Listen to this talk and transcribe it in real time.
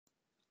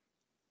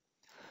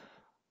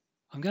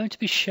I'm going to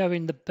be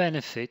showing the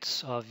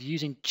benefits of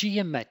using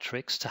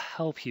geometrics to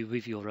help you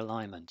with your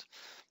alignment.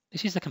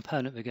 This is the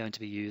component we're going to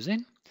be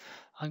using.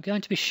 I'm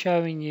going to be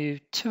showing you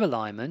two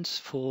alignments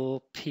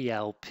for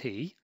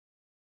PLP.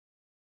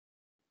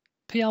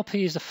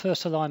 PLP is the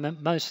first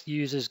alignment most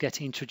users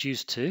get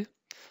introduced to.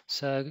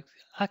 So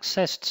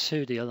access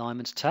to the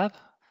Alignments tab,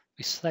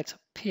 we select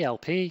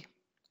PLP.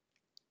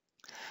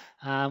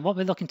 And what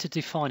we're looking to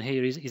define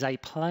here is a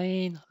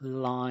plane,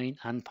 line,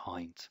 and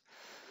point.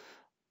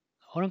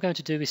 What I'm going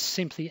to do is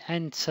simply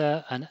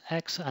enter an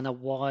X and a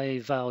Y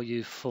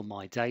value for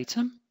my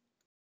datum.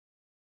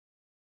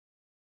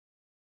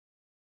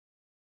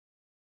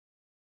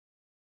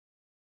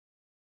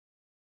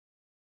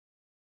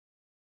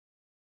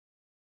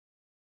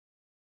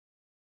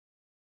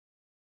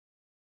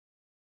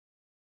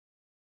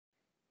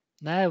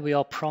 Now we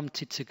are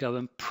prompted to go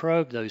and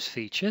probe those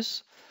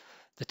features.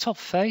 The top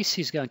face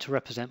is going to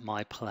represent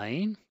my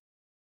plane.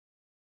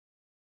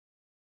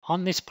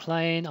 On this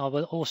plane, I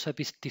will also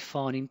be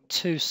defining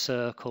two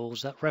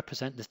circles that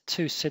represent the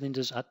two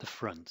cylinders at the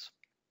front.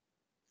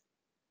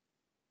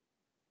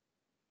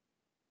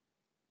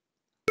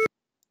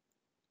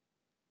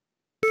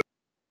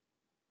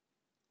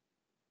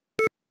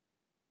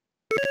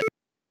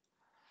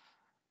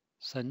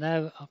 So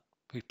now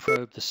we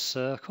probe the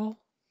circle,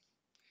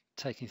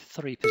 taking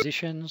 3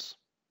 positions.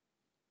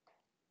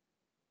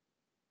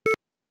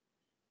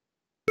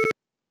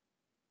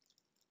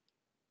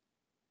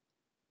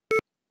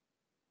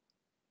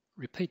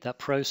 Repeat that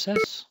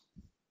process.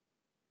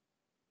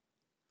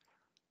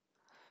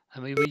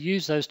 And we will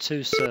use those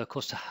two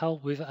circles to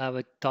help with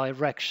our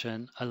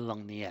direction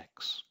along the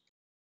X.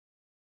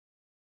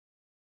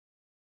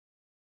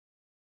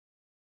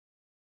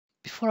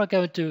 Before I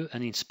go and do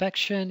an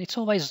inspection, it's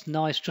always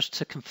nice just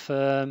to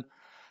confirm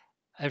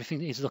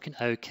everything is looking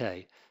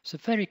okay. So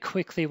very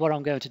quickly, what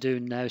I'm going to do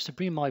now is to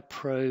bring my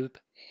probe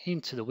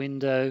into the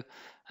window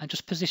and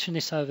just position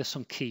this over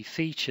some key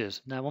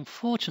features. Now,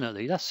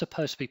 unfortunately, that's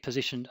supposed to be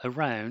positioned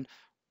around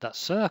that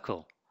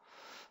circle.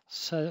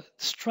 So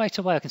straight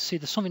away, I can see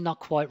there's something not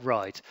quite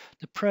right.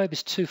 The probe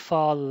is too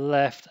far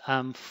left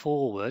and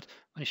forward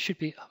when it should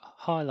be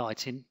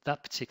highlighting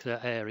that particular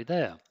area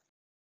there.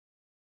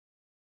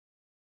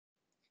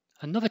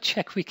 Another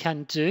check we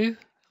can do,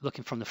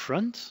 looking from the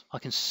front, I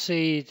can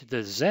see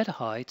the Z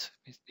height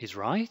is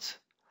right.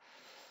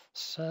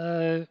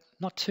 So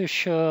not too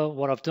sure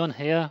what I've done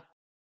here.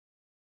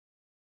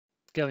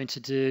 Going to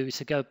do is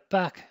to go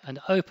back and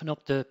open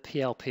up the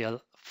PLP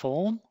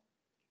form.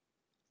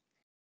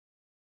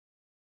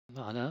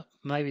 I know,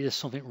 maybe there's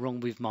something wrong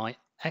with my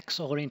X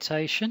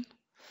orientation.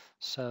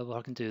 So what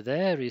I can do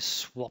there is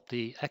swap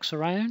the X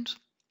around.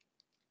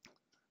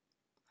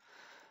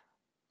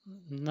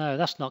 No,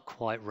 that's not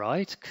quite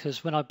right,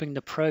 because when I bring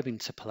the probe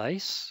into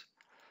place,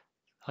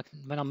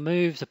 when I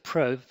move the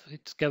probe,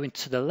 it's going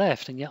to the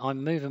left, and yet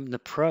I'm moving the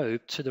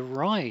probe to the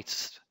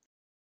right.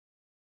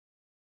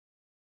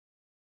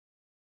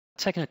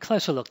 Taking a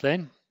closer look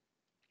then,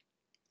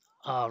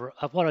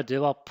 what I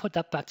do, I'll put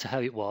that back to how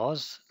it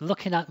was.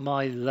 Looking at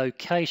my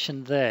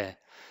location there,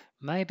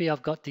 maybe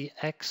I've got the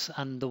X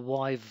and the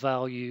Y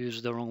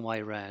values the wrong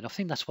way around. I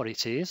think that's what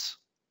it is.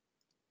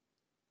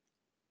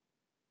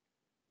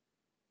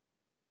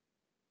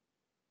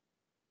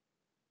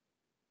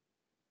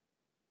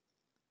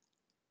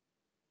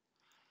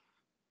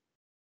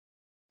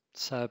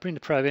 So bring the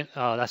probe in.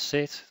 Oh, that's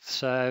it.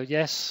 So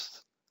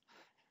yes,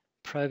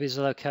 probe is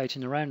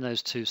located around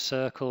those two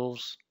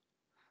circles.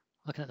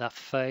 Looking at that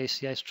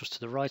face, yes, just to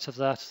the right of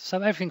that.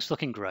 So everything's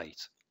looking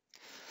great.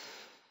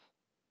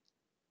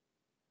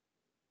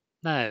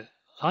 Now,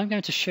 I'm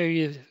going to show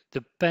you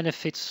the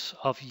benefits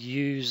of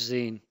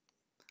using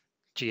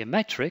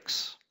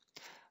geometrics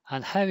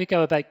and how you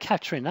go about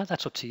capturing that.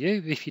 That's up to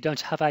you. If you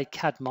don't have a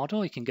CAD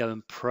model, you can go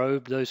and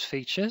probe those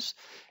features.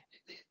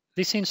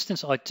 This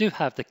instance, I do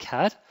have the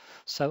CAD,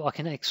 so I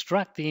can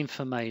extract the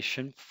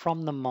information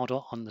from the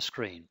model on the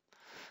screen.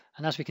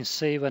 And as we can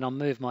see, when I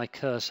move my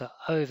cursor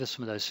over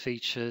some of those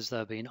features,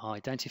 they're being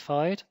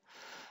identified.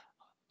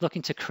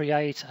 Looking to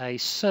create a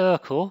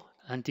circle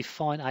and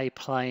define a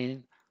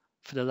plane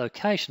for the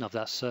location of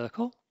that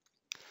circle.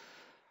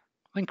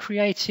 When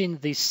creating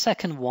the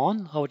second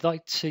one, I would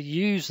like to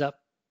use that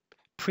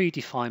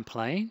predefined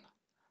plane.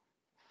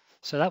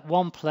 So that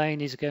one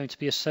plane is going to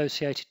be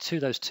associated to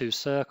those two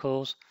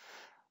circles.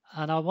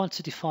 And I want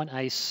to define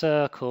a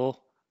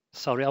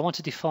I want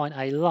to define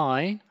a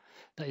line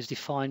that is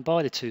defined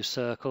by the two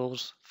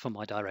circles for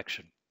my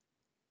direction.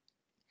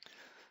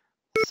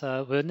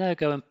 So we'll now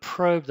go and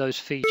probe those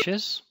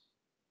features,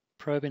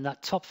 probing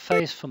that top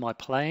face for my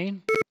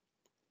plane.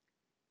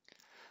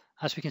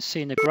 As we can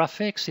see in the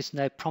graphics, it's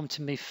now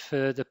prompting me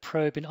for the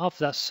probing of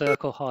that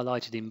circle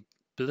highlighted in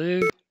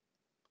blue.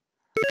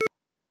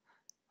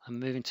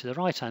 And moving to the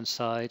right-hand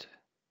side,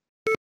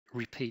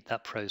 repeat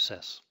that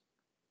process.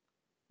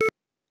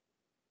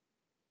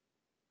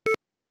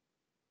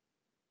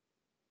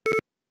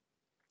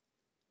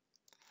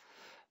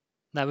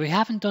 Now we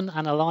haven't done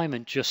an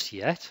alignment just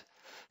yet,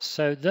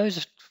 so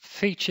those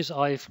features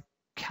I've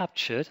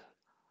captured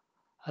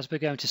as we're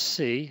going to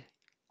see,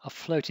 are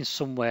floating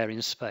somewhere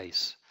in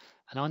space.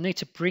 And I need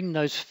to bring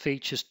those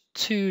features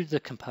to the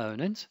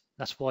component.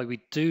 That's why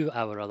we do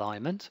our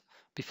alignment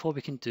before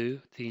we can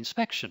do the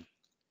inspection.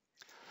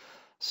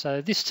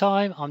 So this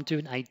time I'm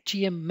doing a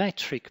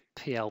geometric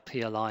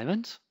PLP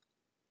alignment.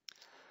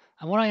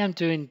 And what I am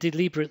doing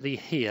deliberately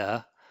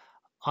here,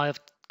 I have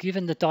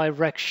given the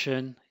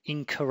direction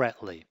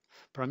incorrectly,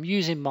 but I'm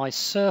using my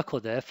circle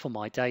there for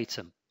my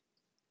datum.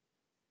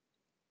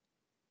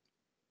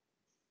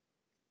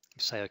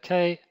 Say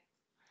OK.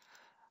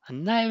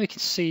 And now we can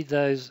see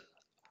those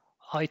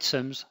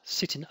items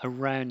sitting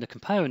around the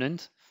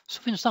component.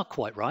 Something's not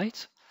quite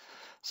right.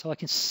 So I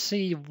can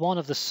see one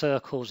of the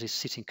circles is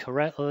sitting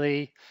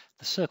correctly.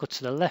 The circle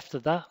to the left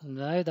of that,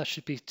 no, that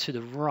should be to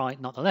the right,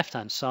 not the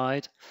left-hand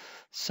side.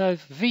 So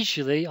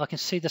visually, I can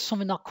see there's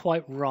something not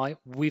quite right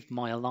with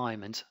my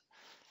alignment.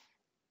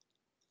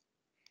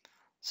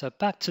 So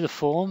back to the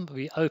form,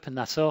 we open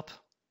that up.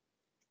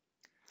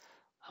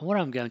 And what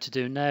I'm going to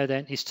do now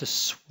then is to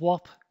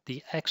swap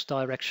the X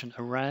direction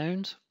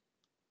around.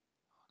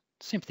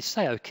 Simply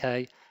say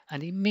OK,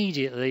 and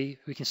immediately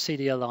we can see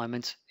the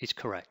alignment is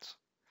correct.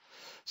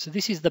 So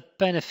this is the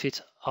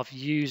benefit of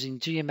using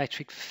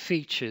geometric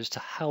features to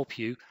help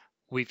you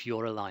with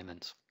your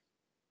alignment.